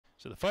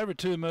So the favourite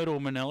two, Myrtle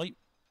Manelli,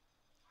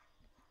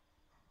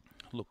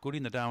 looked good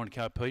in the Darwin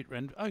Cup heat,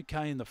 ran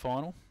okay in the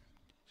final.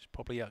 He's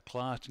probably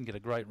outclassed and get a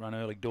great run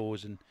early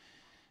doors and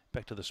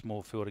back to the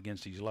small field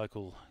against his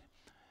local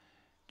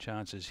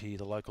chances here,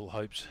 the local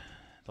hopes,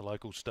 the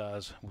local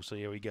stars. We'll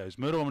see how he goes.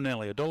 Myrtle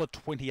Manelli,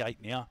 $1.28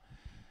 now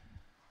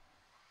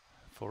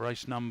for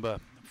race number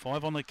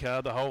 5 on the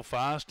card. The whole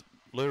fast.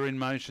 Lure in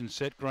motion,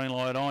 set, green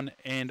light on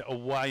and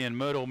away, and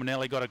Myrtle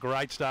Manelli got a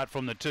great start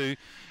from the 2,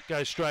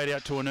 goes straight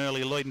out to an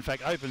early lead, in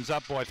fact opens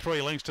up by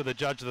 3 lengths to the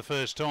judge the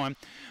first time.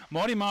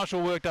 Mighty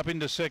Marshall worked up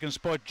into second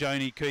spot,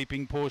 Joni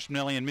keeping, Porsche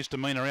Manelli and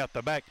Misdemeanor out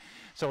the back,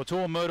 so it's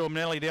all Myrtle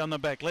Manelli down the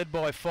back, led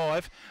by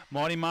 5,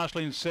 Mighty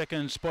Marshall in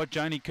second spot,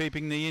 Joni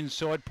keeping the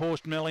inside,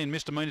 Porsche Manelli and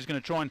Misdemeanor is going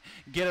to try and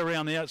get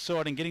around the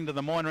outside and getting to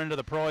the minor end of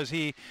the prize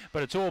here,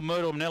 but it's all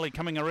Myrtle Manelli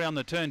coming around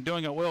the turn,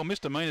 doing it well.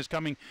 Misdemeanor's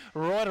coming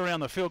right around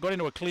the field, got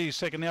into a clear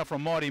second now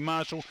from Mighty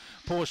Marshall,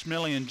 Porsche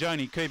Manelli and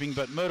Joni keeping,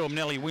 but Myrtle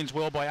Manelli wins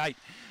well by 8.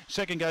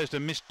 Second goes to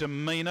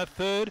Misdemeanor.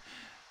 Third,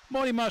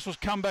 Mighty Marshall's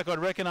come back, I'd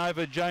reckon,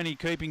 over Joni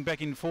keeping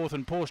back in fourth,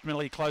 and Porsche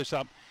Manelli close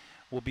up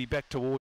will be back towards